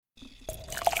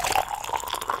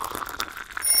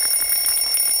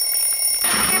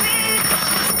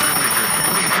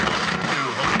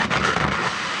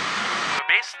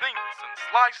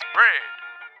Sliced Bread.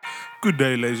 Good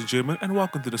day, ladies and gentlemen, and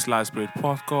welcome to the Slice Bread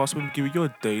podcast, where we give you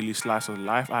your daily slice of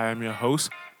life. I am your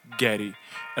host, Gary,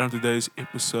 and on today's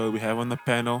episode, we have on the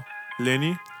panel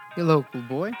Lenny. Your local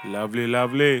boy. Lovely,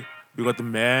 lovely. We got the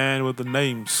man with the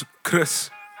names, Chris,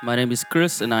 My name is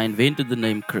Chris, and I invented the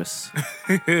name Chris.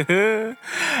 and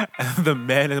the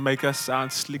man that make us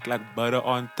sound slick like butter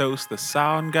on toast, the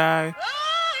sound guy,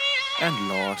 and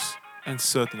last, and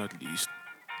certainly not least,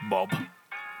 Bob.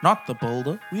 Not the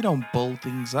builder. We don't build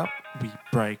things up, we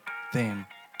break them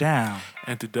down.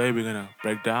 And today we're gonna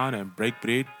break down and break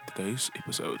bread today's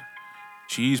episode.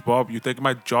 Jeez, Bob, you taking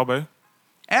my job, eh?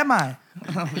 Am I?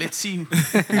 Let's see.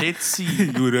 Let's see.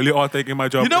 You really are taking my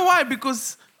job. You know why?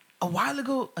 Because a while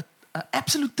ago, an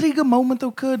absolute trigger moment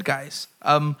occurred, guys.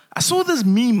 I saw this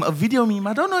meme, a video meme.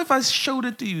 I don't know if I showed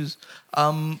it to you.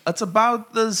 It's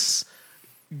about this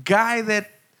guy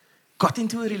that got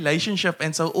into a relationship,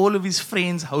 and so all of his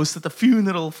friends hosted a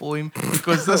funeral for him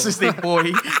because this is their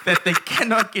boy that they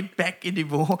cannot get back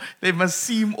anymore. They must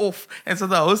see him off. And so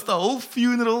they host the whole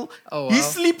funeral. Oh, wow. He's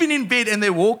sleeping in bed, and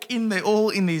they walk in, they're all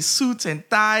in their suits and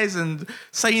ties and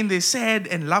saying their sad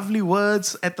and lovely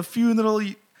words at the funeral.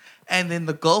 And then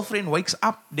the girlfriend wakes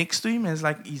up next to him and is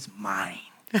like, he's mine.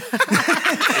 And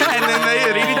then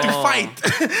they're ready to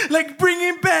fight. Like, bring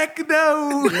him back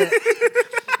now.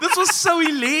 This was so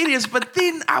hilarious. But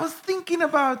then I was thinking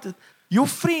about it. Your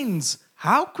friends,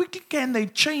 how quickly can they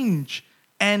change?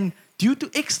 And due to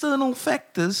external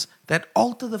factors that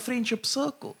alter the friendship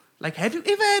circle. Like, have you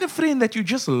ever had a friend that you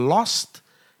just lost,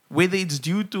 whether it's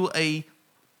due to a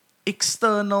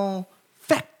external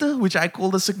factor, which I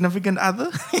call the significant other?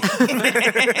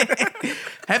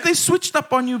 Have they switched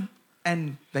up on you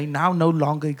and they now no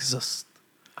longer exist?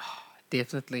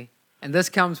 Definitely. And this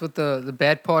comes with the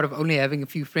bad part of only having a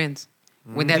few friends.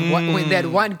 When that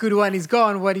one good one is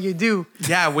gone, what do?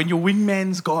 Yeah, when your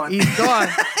wingman's gone. He's gone.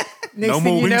 Next No thing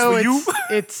more you wings know, for you.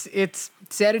 it's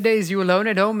Saturdays, you alone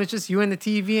at home. It's just you and the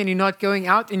TV, and you're not going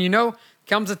out. And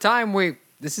comes a time where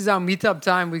this is our meetup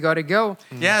time. We got to go.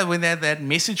 Yeah, when that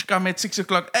message come at 6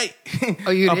 o'clock. Hey,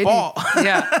 Are you a ready? ball.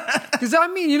 Yeah. Because,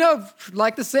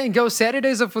 like the saying goes,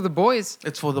 Saturdays are for the boys.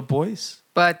 It's for the boys.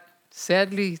 But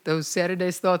sadly, those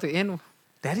Saturdays start to end.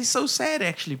 That is so sad,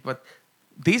 actually. But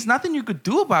there's nothing you could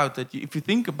do about it if you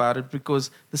think about it, because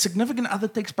the significant other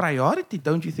takes priority,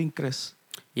 don't you think, Chris?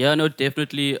 Yeah, no,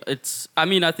 definitely.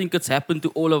 I think it's happened to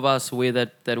all of us where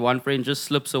that one friend just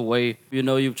slips away.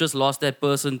 You've just lost that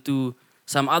person to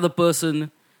some other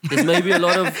person. There's maybe a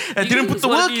lot of... I didn't put the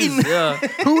work in. Yeah.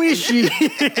 Who is she?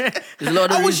 There's a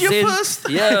lot of I was your resent- first.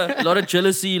 Yeah, a lot of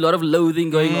jealousy, a lot of loathing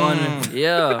going on.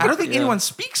 Yeah. I don't think yeah. anyone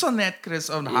speaks on that, Chris,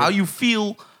 on how you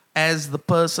feel as the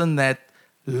person that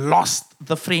lost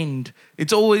the friend.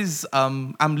 It's always,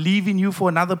 I'm leaving you for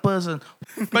another person.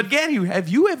 But Gary, have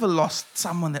you ever lost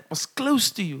someone that was close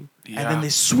to you and Yeah. then they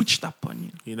switched up on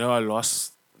you? You know, I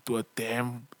lost to a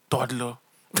damn toddler.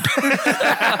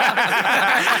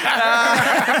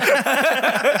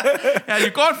 Yeah,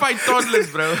 you can't fight toddlers,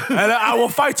 bro. And I will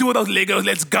fight you with those Legos.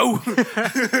 Let's go.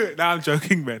 No, I'm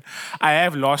joking, man. I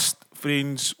have lost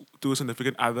friends to a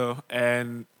significant other,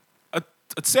 and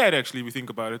it's sad actually if you think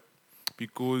about it,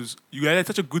 because you had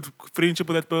such a good friendship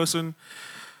with that person.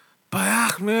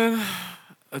 But man,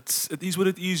 it is what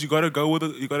it is. You gotta go with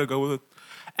it.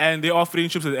 And there are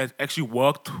friendships that actually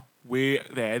worked where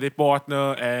they had a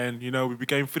partner, and we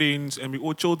became friends, and we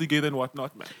all chilled together and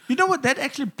whatnot, man. You know what? That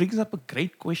actually brings up a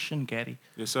great question, Gary.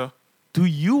 Yes, sir. Do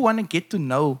you want to get to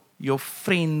know your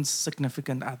friend's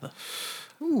significant other?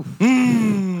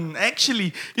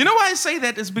 Actually, you know why I say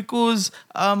that is because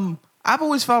I've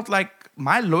always felt like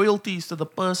my loyalty is to the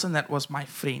person that was my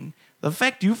friend. The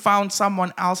fact you found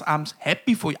someone else, I'm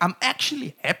happy for you. I'm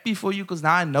actually happy for you because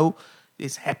now I know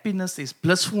there's happiness, there's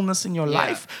blissfulness in your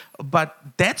life. But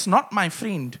that's not my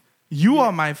friend. You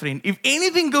are my friend. If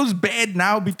anything goes bad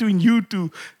now between you two,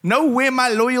 know where my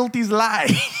loyalties lie.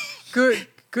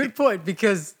 Good point,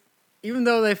 because even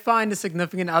though they find a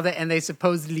significant other and they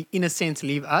supposedly, in a sense,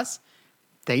 leave us,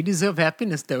 they deserve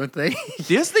happiness, don't they?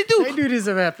 Yes, they do. They do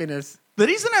deserve happiness. The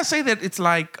reason I say that, it's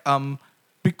like,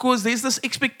 because there's this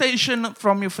expectation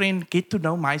from your friend, get to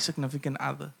know my significant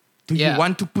other. Do you Yeah.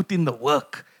 want to put in the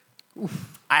work?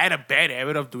 I had a bad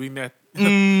habit of doing that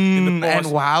in the past.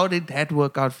 And how did that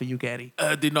work out for you, Gary?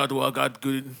 Did not work out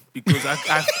good because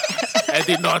I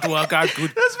did not work out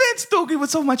good. This man's talking with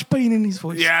so much pain in his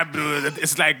voice. Yeah, bro.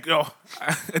 It's like,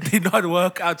 it did not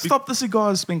work out. Stop the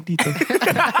cigars, Spengtito.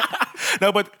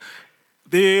 No, but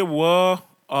there were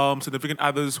significant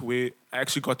others where I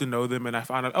actually got to know them and I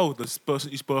found out, oh, this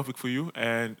person is perfect for you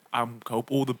and I hope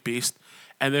all the best.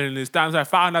 And then there's times I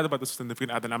found out about the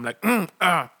significant other and I'm like,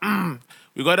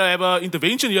 we gotta have an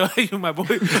intervention here, my boy.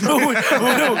 we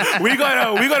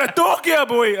gotta talk here,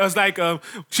 boy. I was like,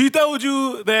 she told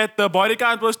you that the body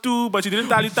count was 2, but she didn't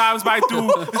tell you times by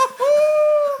 2.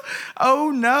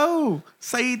 Oh no!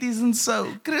 Say it isn't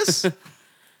so, Chris.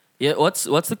 Yeah, what's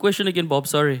the question again, Bob?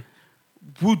 Sorry.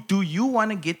 Do you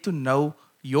want to get to know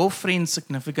your friend's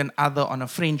significant other on a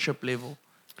friendship level?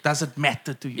 Does it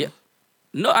matter to you? Yeah.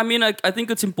 No, I mean, I think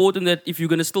it's important that if you're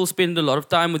going to still spend a lot of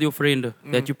time with your friend,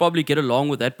 that you probably get along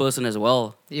with that person as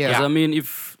well. Yeah. 'Cause, I mean,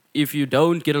 if you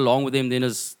don't get along with them,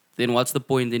 then what's the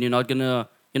point? Then you're not gonna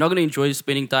enjoy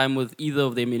spending time with either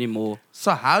of them anymore.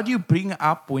 So how do you bring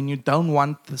up when you don't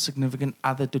want the significant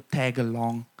other to tag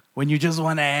along? When you just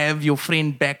want to have your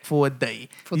friend back for a day?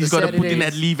 For He's the got to put in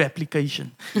that Saturdays. leave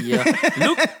application. Yeah.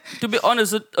 Look, to be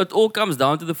honest, it all comes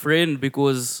down to the friend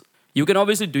because you can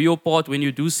obviously do your part when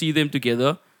you do see them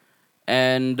together,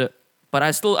 but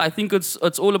I think it's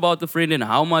all about the friend and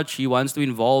how much he wants to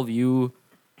involve you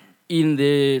in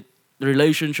the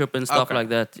relationship and stuff Okay. like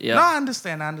that. Yeah. No, I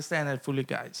understand that fully,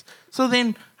 guys. So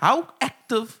then, how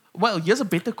active? Well, here's a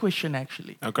better question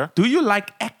actually. Okay. Do you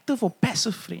like active or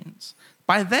passive friends?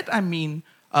 By that I mean,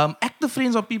 active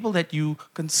friends are people that you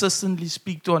consistently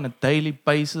speak to on a daily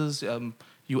basis.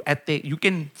 You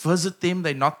can visit them;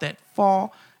 they're not that far.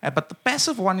 But the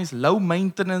passive one is low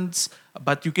maintenance,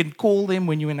 but you can call them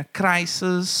when you're in a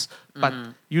crisis, but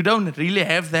you don't really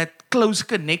have that close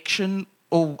connection.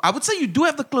 Or I would say you do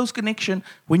have the close connection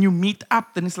when you meet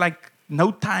up, then it's like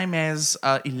no time has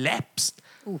elapsed.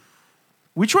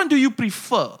 Which one do you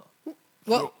prefer?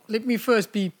 Well, let me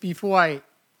first before I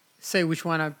say which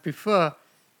one I prefer.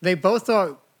 They both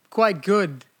are quite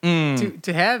good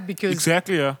to have because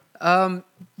Exactly, yeah.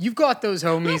 you've got those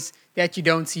homies that you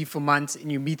don't see for months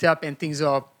and you meet up and things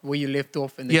are where you left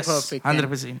off and they're Yes, perfect.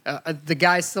 100%. And, the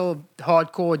guy's still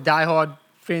hardcore, diehard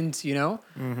friends, you know.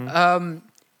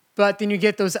 But then you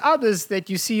get those others that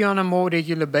you see on a more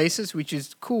regular basis, which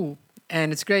is cool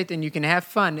and it's great and you can have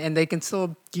fun and they can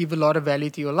still give a lot of value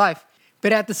to your life.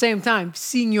 But at the same time,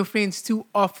 seeing your friends too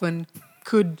often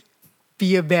could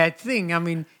be a bad thing. I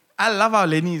mean, I love how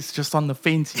Lenny is just on the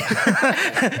fence here.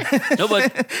 No,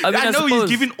 but I mean, I know suppose, he's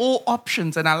giving all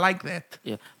options, and I like that.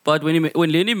 Yeah, but when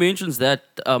Lenny mentions that,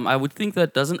 I would think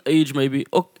that doesn't age maybe.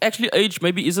 Oh, actually, age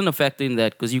maybe isn't a factor in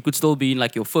that because you could still be in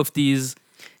like your 50s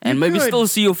and You maybe could. still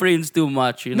see your friends too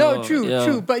much. You know? no, true, Yeah.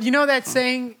 true. But you know that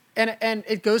saying, and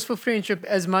it goes for friendship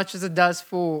as much as it does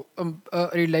for a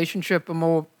relationship, a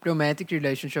more romantic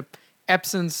relationship.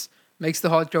 Absence makes the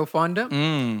heart grow fonder.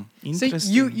 So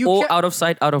Interesting. you Or ca- out of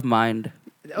sight, out of mind.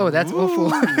 Oh, that's awful.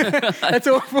 That's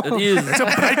awful. It is. It's a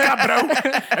breakup, bro.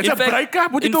 It's a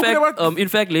breakup. What are you talking about? In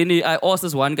fact, Lenny, I asked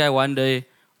this one guy one day,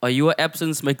 are you an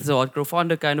absence makes the heart grow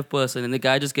fonder kind of person? And the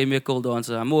guy just gave me a cold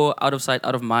answer. I'm more out of sight,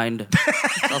 out of mind.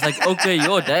 I was like, okay,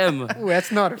 you're damn. Ooh,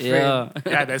 that's not a friend.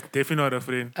 Yeah. Yeah, that's definitely not a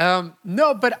friend.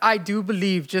 No, but I do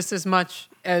believe just as much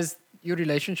as your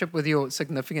relationship with your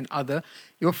significant other,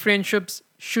 your friendships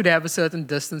should have a certain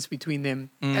distance between them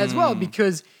as well,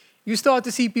 because you start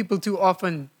to see people too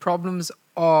often. Problems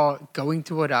are going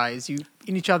toward eyes. You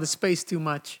in each other's space too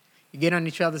much. You get on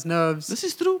each other's nerves. This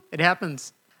is true. It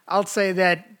happens. I'll say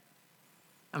that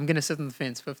I'm going to sit on the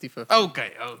fence 50-50.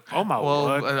 Okay. Oh, my Well,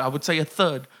 word. I would say a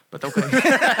third, but okay.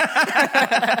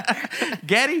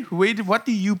 Gary, what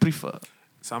do you prefer?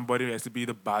 Somebody has to be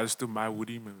the buzz to my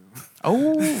Woody, man. Oh,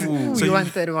 Ooh, So you you-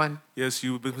 want that one? Yes,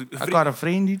 you. I got a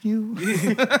friend in you.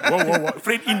 Whoa.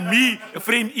 Friend in me. A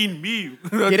friend in me.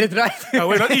 Get it right. No,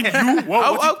 wait, not in you. Whoa,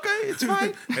 Oh, okay, it's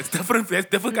fine. That's different. That's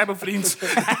different type of friends.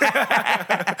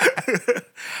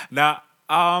 Now,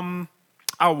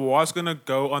 I was gonna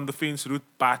go on the fence route,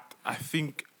 but I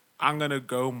think I'm gonna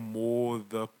go more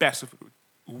the passive route.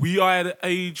 We are at an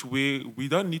age where we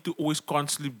don't need to always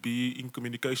constantly be in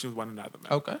communication with one another,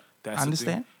 man. Okay, That's the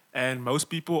understand. thing. And most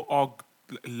people are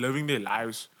living their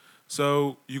lives.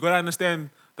 So you gotta understand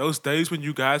those days when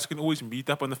you guys can always meet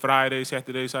up on the Fridays,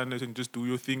 Saturdays, Sundays, and just do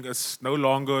your thing. It's no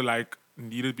longer like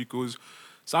needed because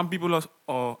some people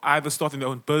are either starting their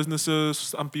own businesses,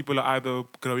 some people are either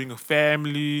growing a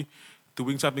family,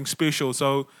 doing something special.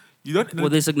 So you don't Or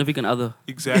their significant other.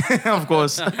 exactly. Of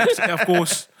course. Of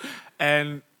course.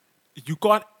 And you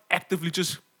can't actively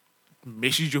just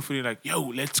message your friend like, yo,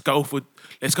 let's go for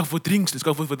drinks, let's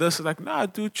go for this. Like, nah,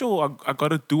 dude, chill. I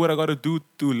gotta do what I gotta do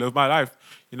to live my life.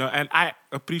 You know, and I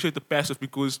appreciate the passive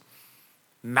because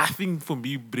nothing for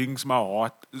me brings my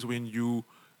heart is when you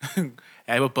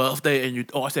have a birthday and you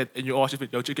ask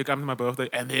if yo, chick, you come to my birthday,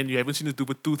 and then you haven't seen this dude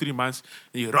for 2-3 months,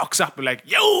 and he rocks up and like,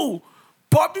 yo,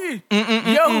 Bobby,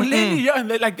 yo, Lenny, yo, and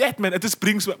like that, man. It just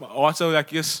brings my heart. So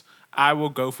like, yes, I will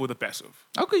go for the passive.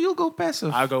 Okay, you'll go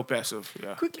passive. I'll go passive,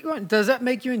 yeah. Quickly, go on. Does that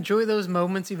make you enjoy those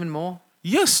moments even more?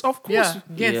 Yes, of course. Yeah.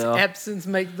 Against Yeah. absence,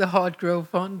 make the heart grow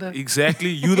fonder. Exactly.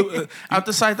 You the, Out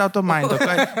of sight, out of mind.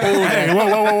 Okay. hey,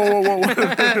 whoa.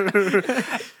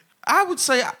 I would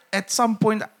say at some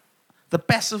point the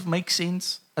passive makes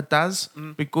sense. It does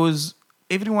because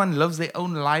everyone lives their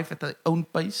own life at their own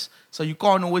pace. So you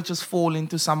can't always just fall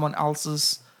into someone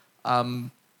else's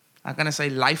I'm gonna say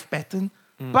life pattern.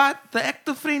 But the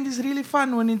active friend is really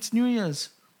fun when it's New Year's.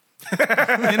 You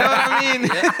know what I mean?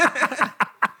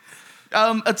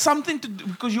 It's something to do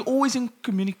because you're always in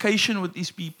communication with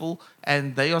these people,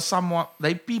 and they are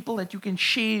people that you can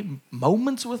share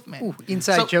moments with, man. Ooh,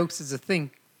 inside So- jokes is a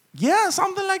thing. Yeah,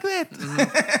 something like that.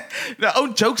 The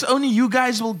own jokes only you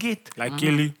guys will get. like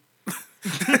Kelly.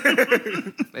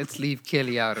 Let's leave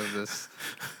Kelly out of this.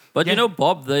 But Yeah. you know,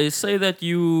 Bob, they say that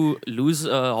you lose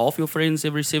half your friends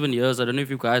every 7 years. I don't know if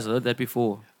you guys heard that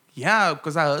before. Yeah,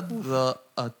 because I heard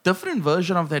a different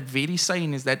version of that very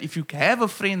saying is that if you have a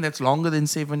friend that's longer than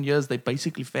 7 years, they're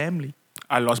basically family.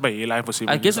 I lost my hairline for 7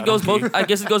 I years. guess it goes don't both. I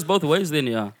guess it goes both ways. Then,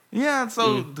 yeah. Yeah,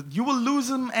 so you will lose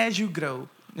them as you grow.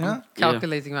 Yeah.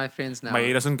 Calculating my friends now. My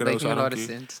hair doesn't grow, Making so I a lot don't of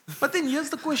care. sense. But then here's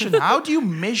the question: how do you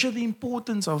measure the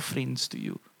importance of friends to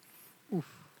you?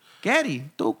 Gary,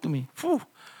 talk to me. Phew.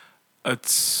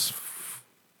 It's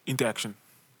interaction.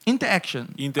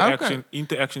 Interaction. Interaction. Okay.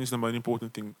 Interaction is the most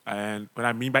important thing. And what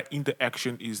I mean by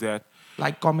interaction is that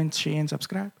Like, comment, share, and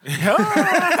subscribe. to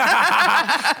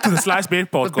the Slice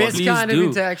Bait The podcast. best Please kind of do.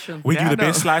 interaction. We give Yeah, you the I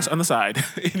best know. slice on the side.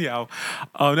 Anyhow,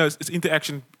 no, it's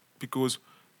interaction because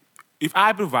if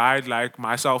I provide like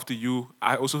myself to you,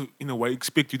 I also in a way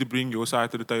expect you to bring your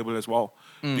side to the table as well,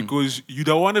 because you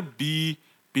don't want to be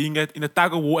being in a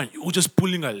tug of war and you're just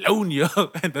pulling alone here,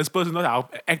 and this person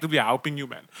not actively helping you,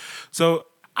 man. So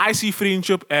I see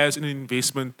friendship as an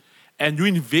investment, and you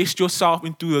invest yourself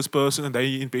into this person, and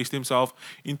they invest themselves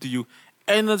into you.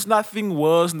 And there's nothing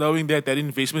worse knowing that that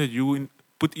investment that you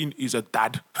put in is a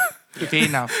dud. Fair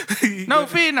enough. No,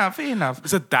 fair enough. Fair enough.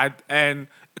 It's a dud, and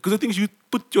because the thing is, you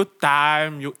put your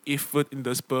time, your effort in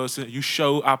this person. You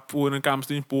show up when it comes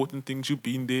to important things. You've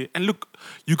been there, and look,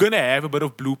 you're gonna have a bit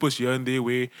of bloopers here and there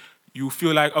where you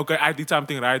feel like, okay, I did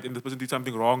something right, and the person did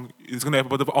something wrong. It's gonna have a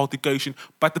bit of altercation,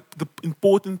 but the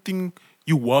important thing,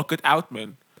 you work it out,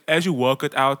 man. As you work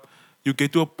it out, you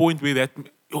get to a point where that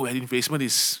investment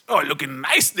is looking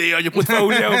nice there on your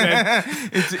portfolio, man.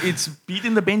 It's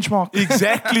beating the benchmark.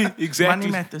 Exactly. Money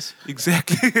matters.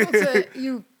 Exactly. So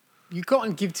you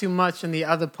can't give too much and the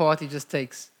other party just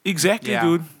takes. Exactly, Yeah.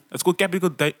 dude. That's called capital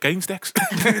gain stacks.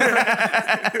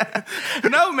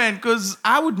 No, man, because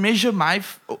I would measure my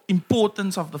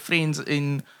importance of the friends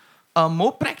in a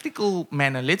more practical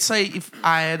manner. Let's say if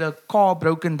I had a car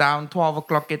broken down 12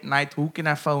 o'clock at night, who can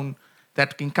I phone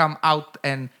that can come out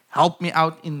and help me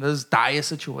out in this dire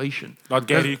situation? Not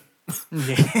Gary.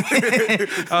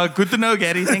 Good to know,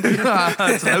 Gary. Thank you.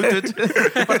 It's noted.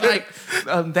 But like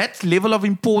that level of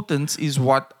importance is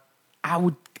what I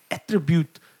would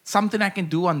attribute something I can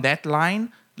do on that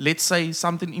line. Let's say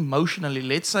something emotionally.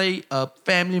 Let's say a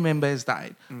family member has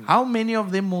died. How many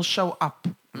of them will show up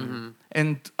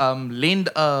and lend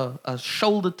a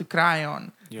shoulder to cry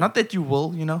on? Yeah. Not that you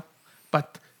will,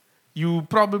 but you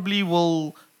probably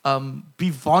will be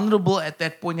vulnerable at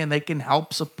that point and they can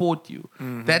help support you.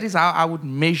 That is how I would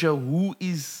measure who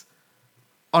is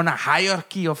on a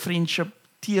hierarchy of friendship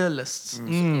tier lists.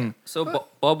 So,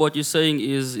 Bob, what you're saying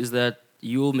is that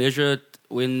you'll measure it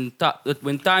when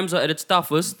times are at its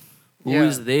toughest. Who Yeah.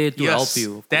 is there to help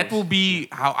you? of That course. will be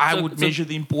how I So- would so- measure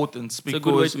the importance a good way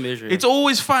because to measure it. it's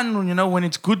always fun when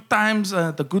it's good times.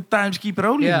 The good times keep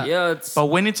rolling. Yeah. Yeah, it's But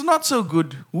when it's not so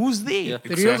good, who's there? Yeah.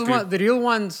 Exactly. The real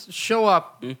ones show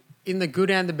up in the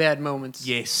good and the bad moments.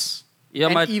 Yes. yeah,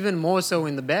 and my even more so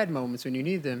in the bad moments when you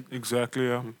need them. Exactly,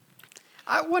 yeah.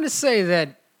 I want to say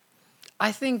that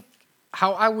I think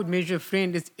how I would measure a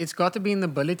friend is it's got to be in the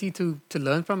ability to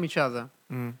learn from each other.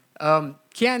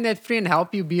 Can that friend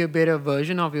help you be a better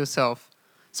version of yourself?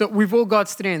 So we've all got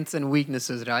strengths and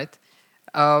weaknesses, right?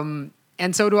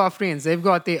 And so do our friends. They've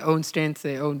got their own strengths,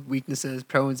 their own weaknesses,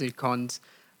 pros and cons.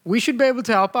 We should be able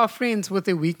to help our friends with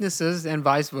their weaknesses and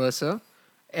vice versa.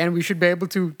 And we should be able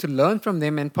to learn from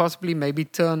them and possibly maybe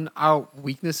turn our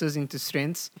weaknesses into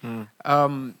strengths.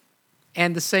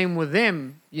 And the same with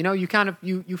them. You kind of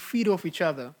you feed off each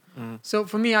other. So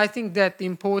for me, I think that the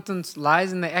importance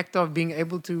lies in the act of being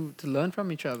able to learn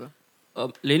from each other.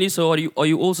 Lenny, so are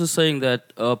you also saying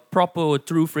that a proper or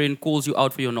true friend calls you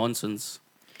out for your nonsense?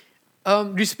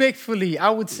 Respectfully, I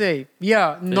would say,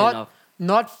 yeah, enough.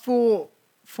 not for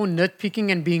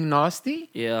nitpicking and being nasty,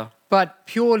 Yeah. but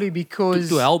purely because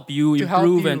To help you to help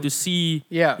improve you. and to see,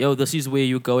 Yeah. yo, this is where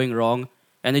you're going wrong.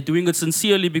 And they're doing it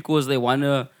sincerely because they want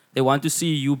to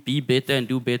see you be better and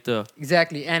do better.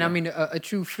 Exactly, and I mean, a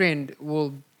true friend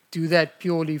will do that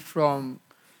purely from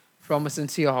a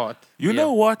sincere heart. You Yeah.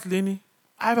 know what, Lenny?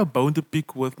 I have a bone to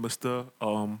pick with Mr.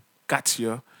 Katz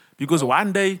here because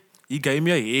one day he gave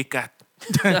me a haircut.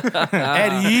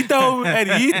 and he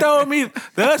told me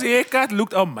this haircut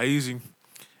looked amazing.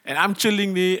 And I'm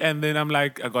chilling there, and then I'm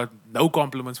like, I got no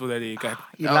compliments for that haircut.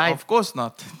 You Oh, lied. of course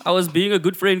not. I was being a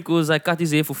good friend because I cut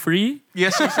his hair for free.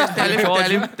 Yes,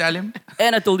 tell him.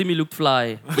 And I told him he looked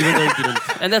fly, even though he didn't.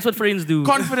 And that's what friends do.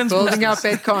 Confidence Building up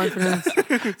boosters. that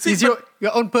confidence. He's your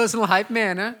own personal hype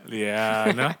man, huh?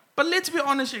 Yeah, no? But let's be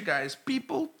honest, you guys.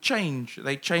 People change.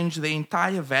 They change their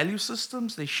entire value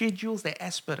systems, their schedules, their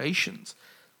aspirations.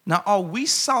 Now, are we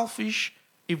selfish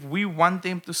if we want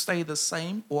them to stay the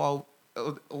same, or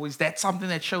is that something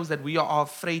that shows that we are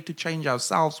afraid to change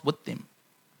ourselves with them?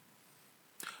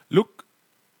 Look,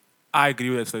 I agree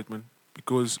with that statement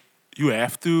because you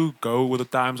have to go with the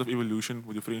times of evolution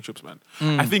with your friendships, man.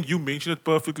 I think you mentioned it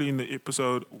perfectly in the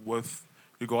episode with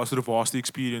regards to the varsity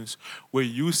experience, where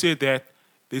you said that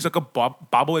there's like a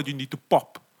bubble that you need to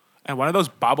pop. And one of those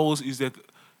bubbles is that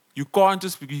you can't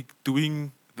just be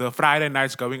doing the Friday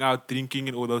nights, going out, drinking,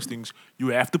 and all those things. You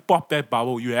have to pop that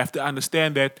bubble. You have to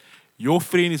understand that your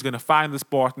friend is going to find this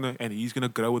partner and he's going to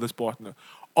grow with this partner.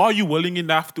 Are you willing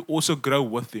enough to also grow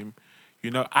with them?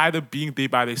 You know, either being there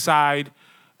by their side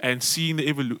and seeing the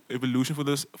evolution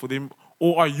for them,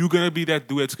 or are you going to be that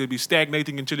dude that's going to be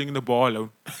stagnating and chilling in the bar alone?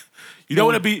 You don't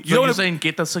want to be. You So don't you're want to saying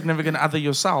get a significant other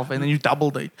yourself and then you double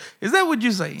date. Is that what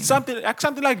you're saying?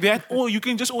 something like that, or you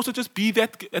can just also just be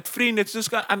that friend that's just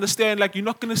gonna understand. Like you're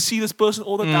not going to see this person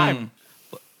all the time.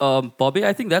 Bobby,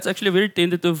 I think that's actually a very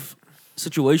tentative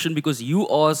situation because you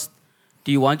asked,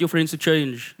 do you want your friends to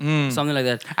change? Something like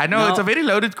that. I know it's a very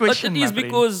loaded question. But it is my friend.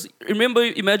 because, remember,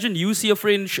 imagine you see a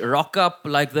friend rock up,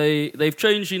 like they've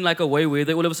changed in like a way where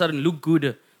they all of a sudden look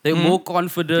good. They're more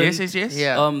confident. Yes.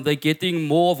 Yeah. They're getting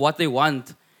more of what they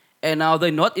want. And now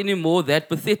they're not anymore that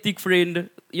pathetic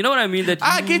friend. You know what I mean? That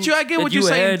I get you. I get that what you're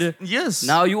saying. had. Yes.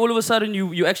 Now you all of a sudden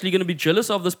you're actually going to be jealous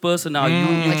of this person. Now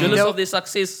you're jealous You know- of their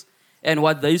success and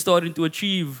what they're starting to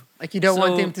achieve. Like you don't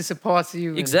want So- them to surpass you.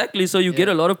 and- Exactly. So you get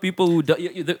Yeah. a lot of people who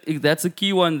that's the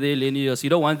key one there, Lenny. So you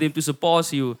don't want them to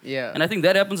surpass you. Yeah. And I think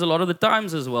that happens a lot of the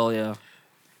times as well. Yeah.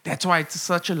 That's why it's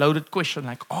such a loaded question.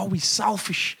 Like, are we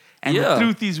selfish? And Yeah, the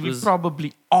truth is, we 'cause-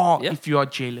 probably are Yeah. if you are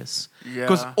jealous. Yeah.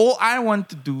 Because all I want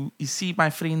to do is see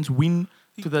my friends win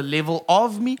to the level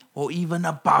of me or even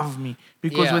above me.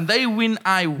 Because Yeah. when they win,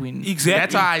 I win. Exactly.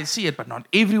 That's how I see it, but not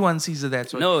everyone sees it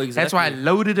that way. No, That's why I exactly.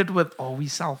 loaded it with, are we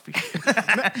selfish?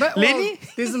 But, Lenny?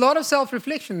 there's a lot of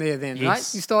self-reflection there then, right?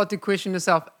 Yes. You start to question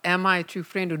yourself, am I a true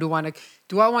friend or do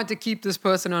I want to keep this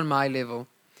person on my level?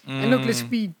 And look, let's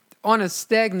be honest,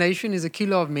 stagnation is a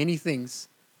killer of many things.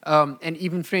 And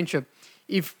even friendship.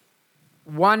 If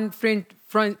one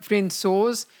friend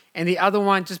soars and the other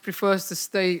one just prefers to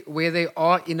stay where they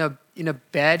are in a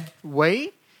bad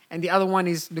way, and the other one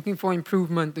is looking for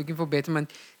improvement, looking for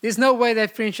betterment, there's no way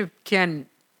that friendship can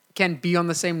be on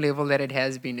the same level that it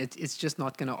has been. It's just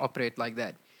not going to operate like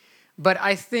that. But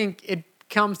I think it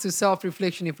comes to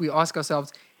self-reflection if we ask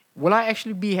ourselves, will I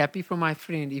actually be happy for my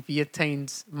friend if he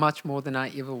attains much more than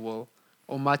I ever will,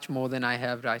 or much more than I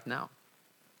have right now?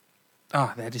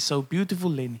 Oh, that is so beautiful,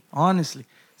 Lenny. Honestly.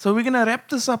 So we're gonna wrap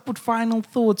this up with final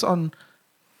thoughts on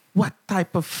what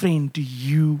type of friend do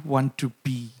you want to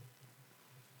be,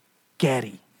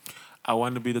 Gary? I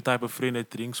want to be the type of friend that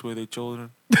drinks with their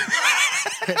children.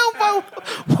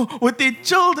 With their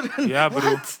children. Yeah,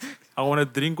 bro. I want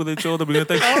to drink with their children. We're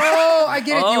gonna take. Oh, I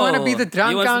get it. You want to be the drunk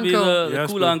he wants to be uncle. the Yes,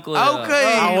 cool bro. uncle. Yeah.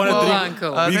 Okay. I want to well, drink.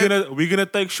 uncle. We're gonna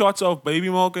take shots of baby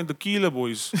milk and tequila,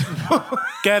 boys.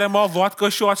 Caramel vodka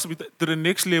shots to the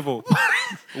next level.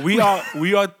 We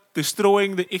are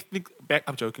destroying the ethnic.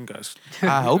 I'm joking, guys.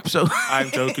 I hope so.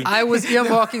 I'm joking. I was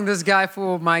earmarking this guy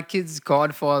for my kid's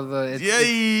godfather.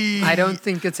 Yay. I don't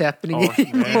think it's happening Oh,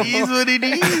 anymore. It is what it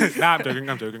is. Nah,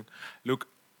 I'm joking. Look,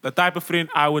 the type of friend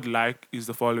I would like is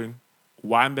the following: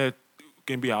 one that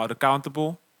can be held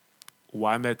accountable,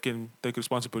 one that can take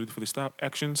responsibility for their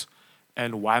actions,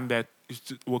 and one that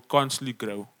will constantly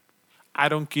grow. I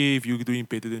don't care if you're doing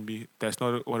better than me. That's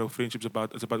not what our friendship's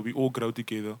about. It's about we all grow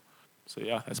together. So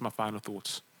yeah, that's my final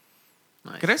thoughts.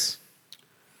 Chris?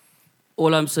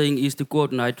 All I'm saying is to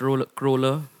quote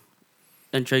Nightcrawler,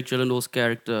 and Jake Gyllenhaal's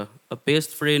character, a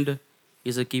best friend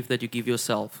is a gift that you give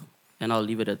yourself. And I'll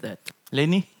leave it at that.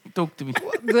 Lenny, talk to me.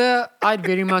 I'd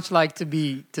very much like to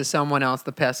be to someone else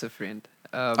the passive friend.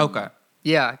 Okay.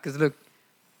 Yeah, because look,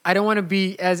 I don't want to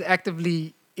be as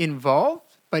actively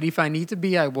involved, but if I need to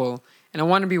be, I will. And I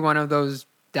want to be one of those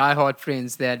diehard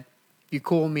friends that you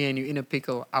call me and you're in a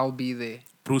pickle, I'll be there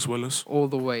Bruce Willis. all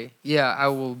the way. Yeah, I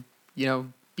will,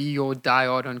 be your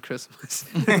diehard on Christmas.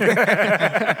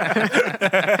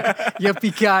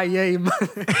 Yippee-ki-yay,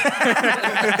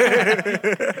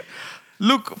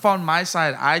 Look, from my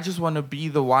side, I just want to be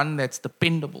the one that's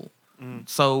dependable.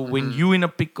 So when you in a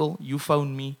pickle, you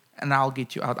phone me and I'll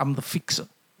get you out. I'm the fixer.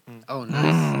 Oh,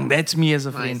 nice. That's me as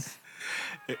a friend. Nice.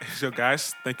 So,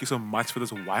 guys, thank you so much for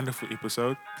this wonderful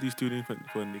episode. Please tune in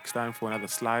for next time for another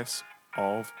slice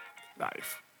of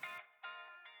life.